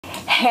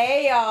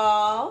Hey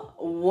y'all,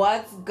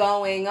 what's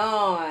going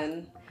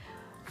on?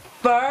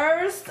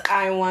 First,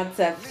 I want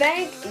to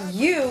thank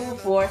you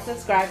for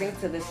subscribing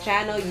to this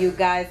channel. You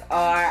guys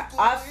are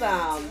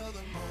awesome.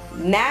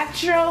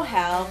 Natural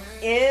health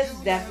is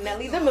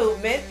definitely the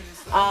movement.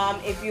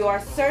 If you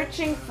are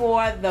searching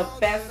for the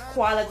best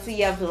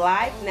quality of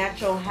life,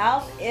 natural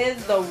health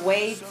is the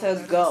way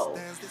to go.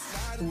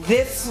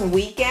 This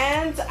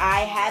weekend,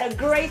 I had a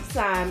great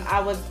time. I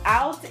was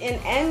out in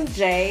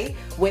NJ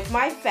with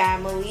my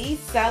family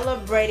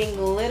celebrating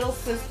little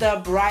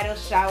sister bridal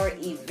shower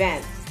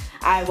event.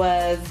 I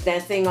was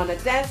dancing on the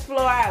dance floor,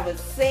 I was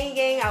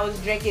singing, I was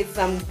drinking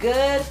some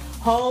good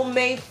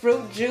homemade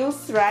fruit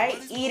juice, right?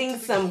 Eating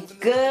some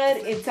good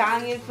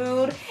Italian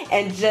food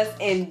and just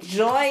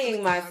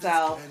enjoying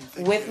myself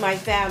with my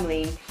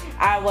family.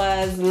 I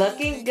was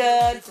looking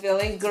good,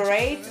 feeling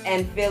great,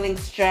 and feeling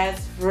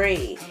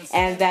stress-free.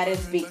 And that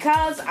is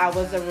because I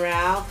was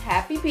around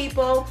happy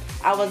people.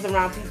 I was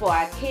around people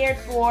I cared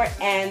for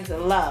and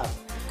loved.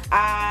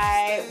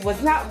 I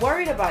was not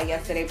worried about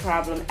yesterday's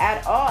problem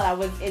at all. I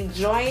was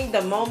enjoying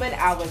the moment.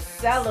 I was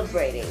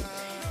celebrating.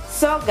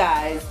 So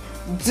guys,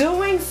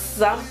 doing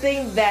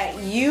something that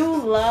you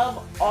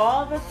love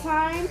all the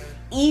time,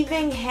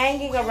 even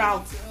hanging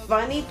around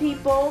funny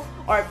people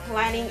or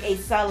planning a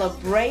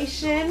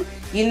celebration,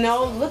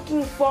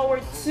 looking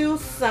forward to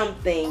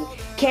something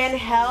can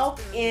help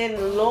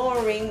in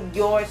lowering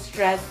your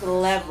stress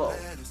level.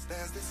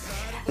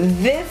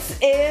 This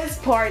is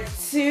part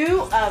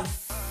 2 of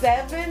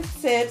 7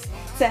 tips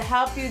to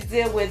help you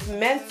deal with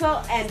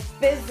mental and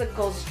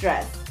physical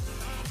stress.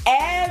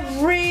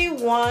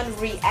 Everyone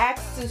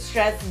reacts to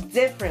stress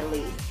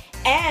differently,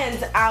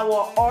 and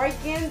our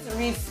organs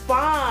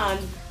respond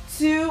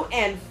to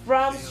and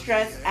from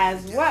stress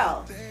as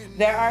well.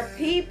 There are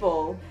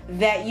people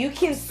that you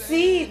can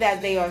see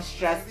that they are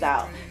stressed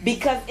out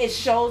because it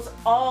shows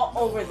all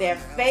over their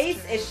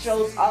face, it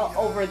shows all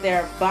over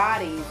their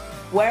bodies.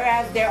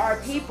 Whereas there are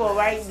people,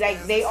 right,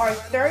 like they are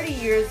 30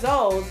 years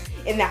old,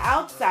 in the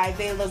outside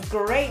they look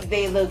great,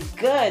 they look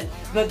good,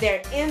 but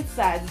their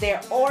insides,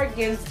 their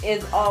organs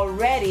is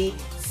already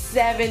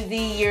 70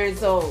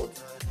 years old.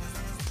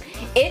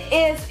 It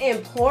is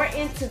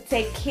important to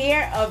take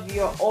care of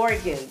your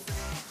organs.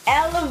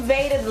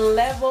 Elevated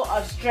level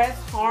of stress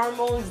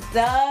hormones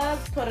does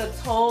put a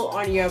toll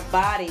on your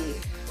body.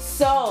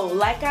 So,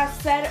 like I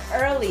said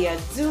earlier,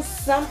 do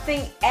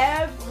something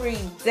every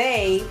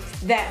day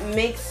that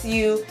makes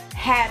you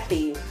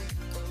happy.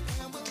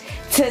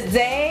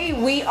 Today,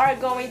 we are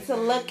going to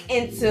look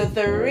into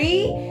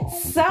 3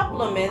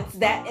 supplements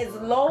that is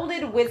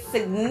loaded with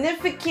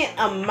significant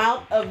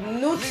amount of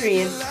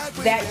nutrients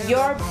that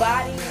your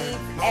body needs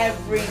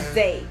every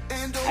day.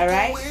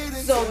 Alright?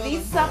 So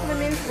these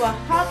supplements will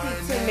help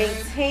you to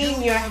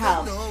maintain your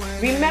health.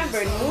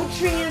 Remember,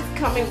 nutrients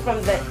coming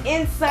from the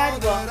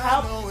inside will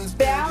help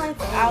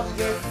balance out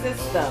your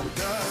system.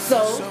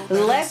 So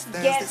let's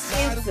get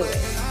into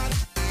it.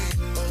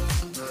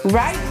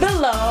 Right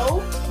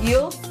below,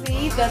 you'll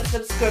see the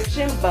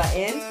subscription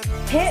button.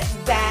 Hit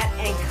that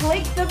and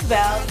click the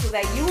bell so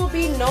that you will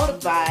be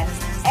notified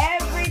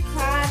every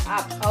time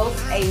I post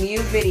a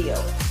new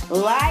video.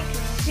 Like,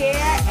 share,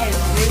 and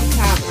leave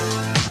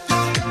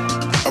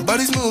comments. Our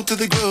bodies move to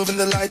the groove and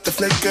the light that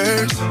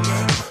flickers.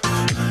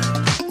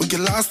 We get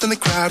lost in the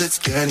crowd, it's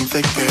getting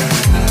thicker.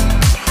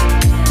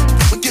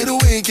 We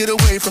get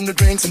away from the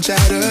drinks and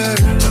chatter.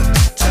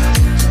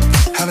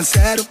 Haven't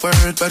said a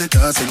word, but it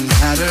doesn't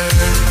matter.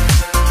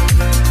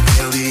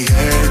 Feel the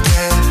air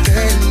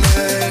getting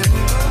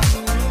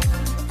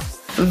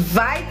thinner.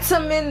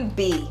 Vitamin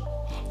B.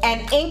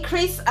 An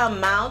increased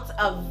amount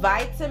of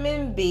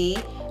vitamin B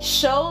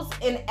shows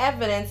in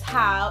evidence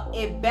how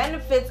it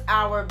benefits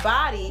our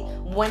body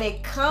when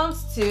it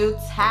comes to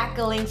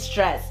tackling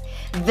stress.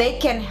 They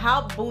can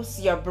help boost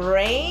your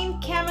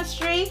brain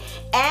chemistry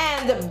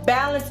and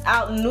balance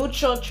out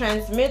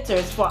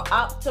neurotransmitters for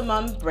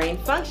optimum brain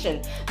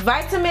function.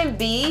 Vitamin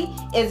B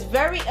is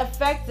very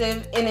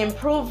effective in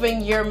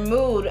improving your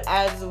mood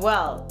as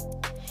well.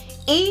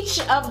 Each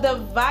of the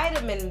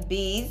vitamin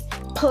B's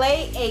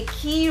play a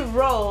key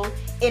role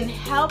in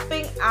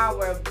helping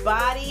our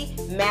body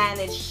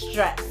manage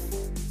stress.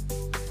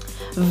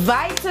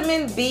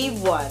 Vitamin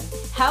B1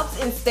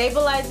 helps in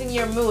stabilizing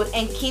your mood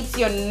and keeps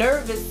your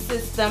nervous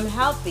system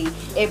healthy.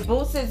 It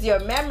boosts your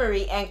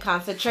memory and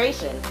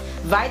concentration.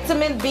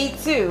 Vitamin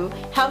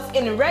B2 helps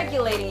in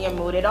regulating your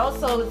mood. It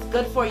also is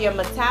good for your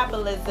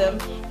metabolism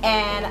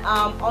and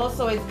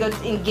also is good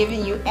in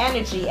giving you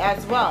energy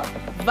as well.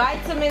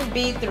 Vitamin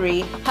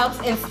B3 helps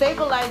in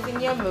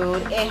stabilizing your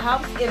mood. It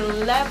helps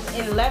in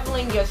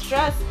leveling your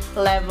stress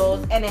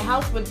levels, and it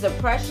helps with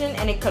depression,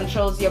 and it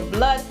controls your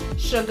blood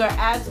sugar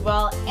as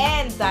well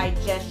and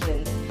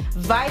digestion.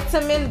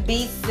 Vitamin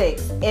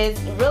B6 is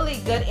really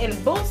good in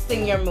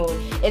boosting your mood.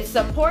 It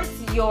supports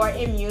your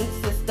immune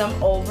system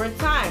over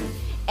time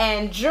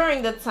and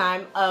during the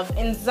time of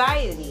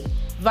anxiety.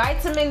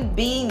 Vitamin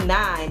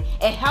B9,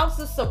 it helps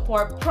to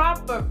support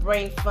proper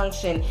brain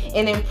function.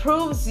 It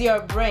improves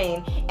your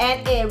brain,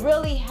 and it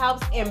really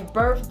helps in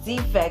birth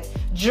defects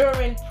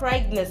during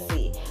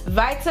pregnancy.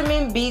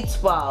 Vitamin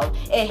B12,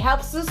 it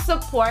helps to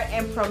support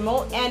and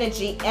promote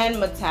energy and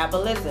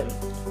metabolism.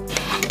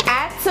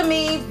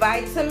 Atomy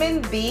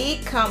Vitamin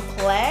B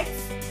complex,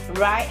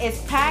 right, is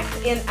packed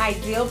in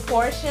ideal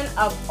portion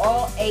of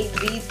all 8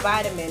 B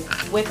vitamins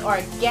with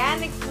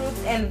organic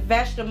fruits and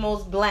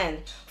vegetables blend.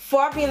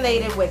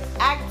 Formulated with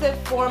active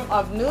form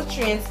of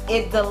nutrients,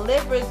 it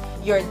delivers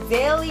your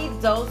daily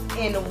dose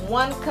in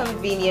one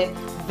convenient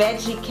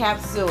veggie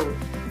capsule.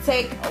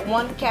 Take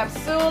 1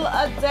 capsule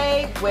a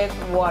day with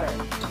water.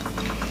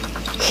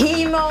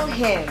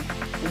 Hemohim,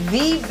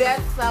 the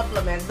best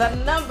supplement, the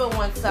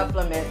 #1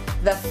 supplement,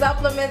 the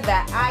supplement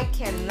that I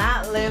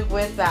cannot live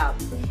without.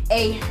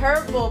 A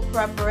herbal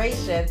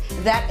preparation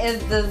that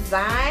is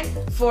designed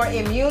for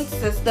immune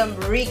system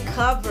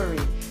recovery.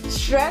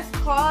 Stress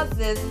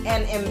causes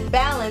an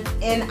imbalance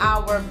in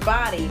our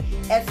body,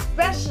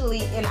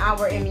 especially in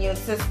our immune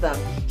system.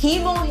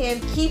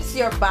 Hemohim keeps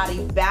your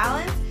body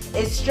balanced.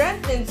 It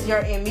strengthens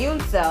your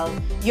immune cells,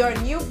 your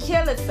new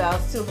killer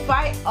cells, to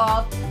fight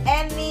off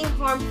any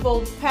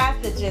harmful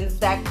pathogens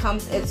that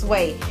comes its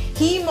way.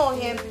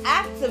 Hemohim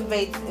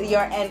activates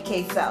your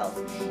NK cells.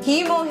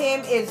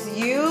 Hemohim is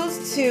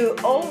used to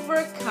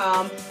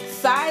overcome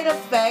side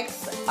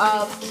effects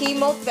of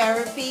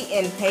chemotherapy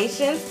in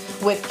patients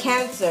with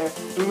cancer.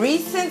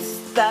 Recent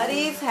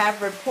studies have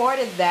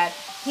reported that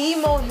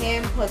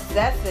Hemohim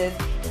possesses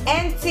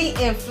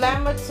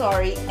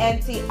anti-inflammatory,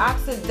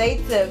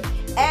 antioxidative,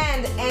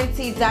 and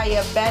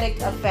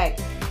anti-diabetic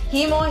effect.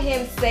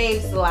 Hemohim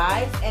saves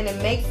lives, and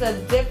it makes a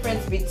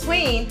difference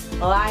between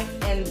life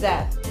and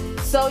death.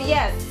 So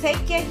yes,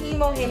 take your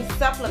Hemohim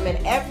supplement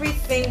every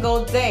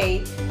single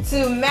day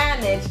to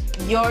manage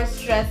your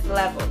stress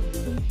level.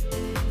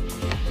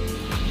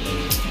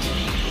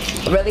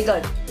 Really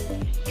good.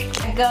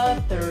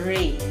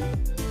 Omega-3.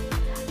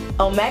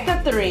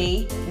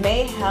 Omega-3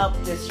 may help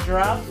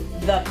disrupt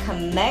the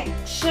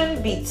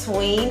connection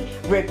between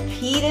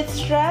repeated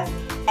stress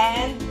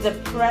and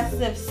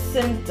depressive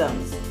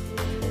symptoms.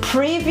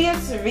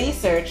 Previous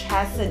research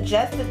has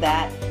suggested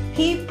that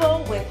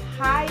people with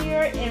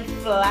higher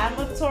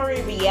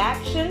inflammatory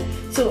reaction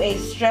to a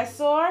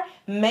stressor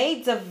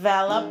may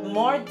develop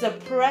more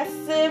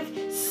depressive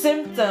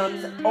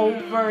symptoms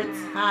over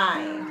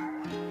time.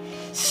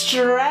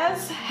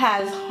 Stress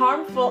has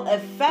harmful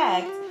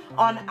effects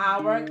on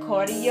our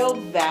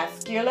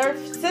cardiovascular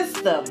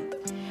system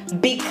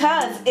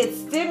because it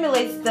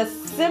stimulates the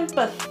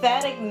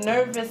sympathetic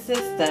nervous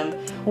system,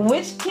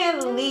 which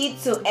can lead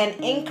to an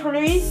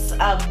increase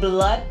of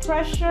blood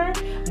pressure,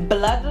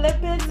 blood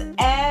lipids,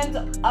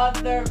 and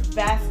other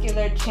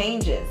vascular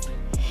changes.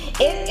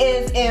 It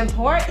is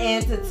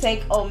important to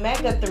take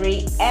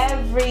omega-3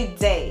 every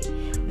day.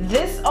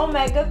 This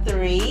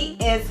omega-3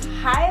 is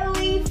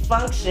highly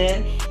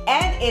functional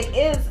and it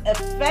is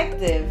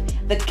effective.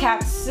 The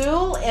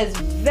capsule is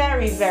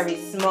very, very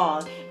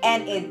small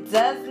and it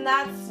does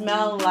not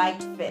smell like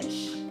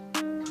fish.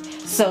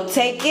 So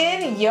take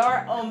in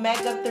your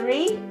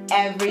omega-3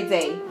 every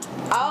day.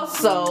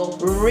 Also,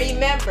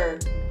 remember,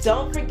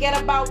 don't forget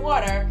about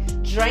water.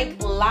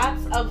 Drink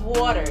lots of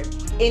water.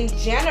 In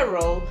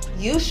general,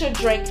 you should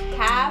drink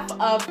half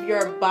of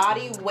your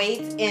body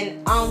weight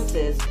in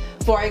ounces.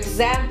 For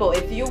example,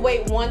 if you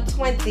weigh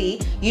 120,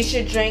 you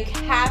should drink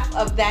half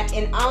of that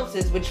in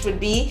ounces, which would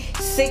be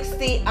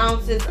 60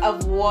 ounces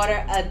of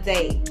water a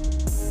day.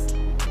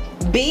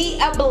 Be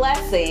a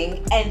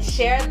blessing and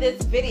share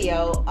this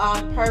video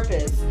on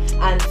purpose.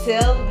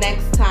 Until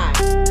next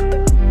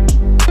time.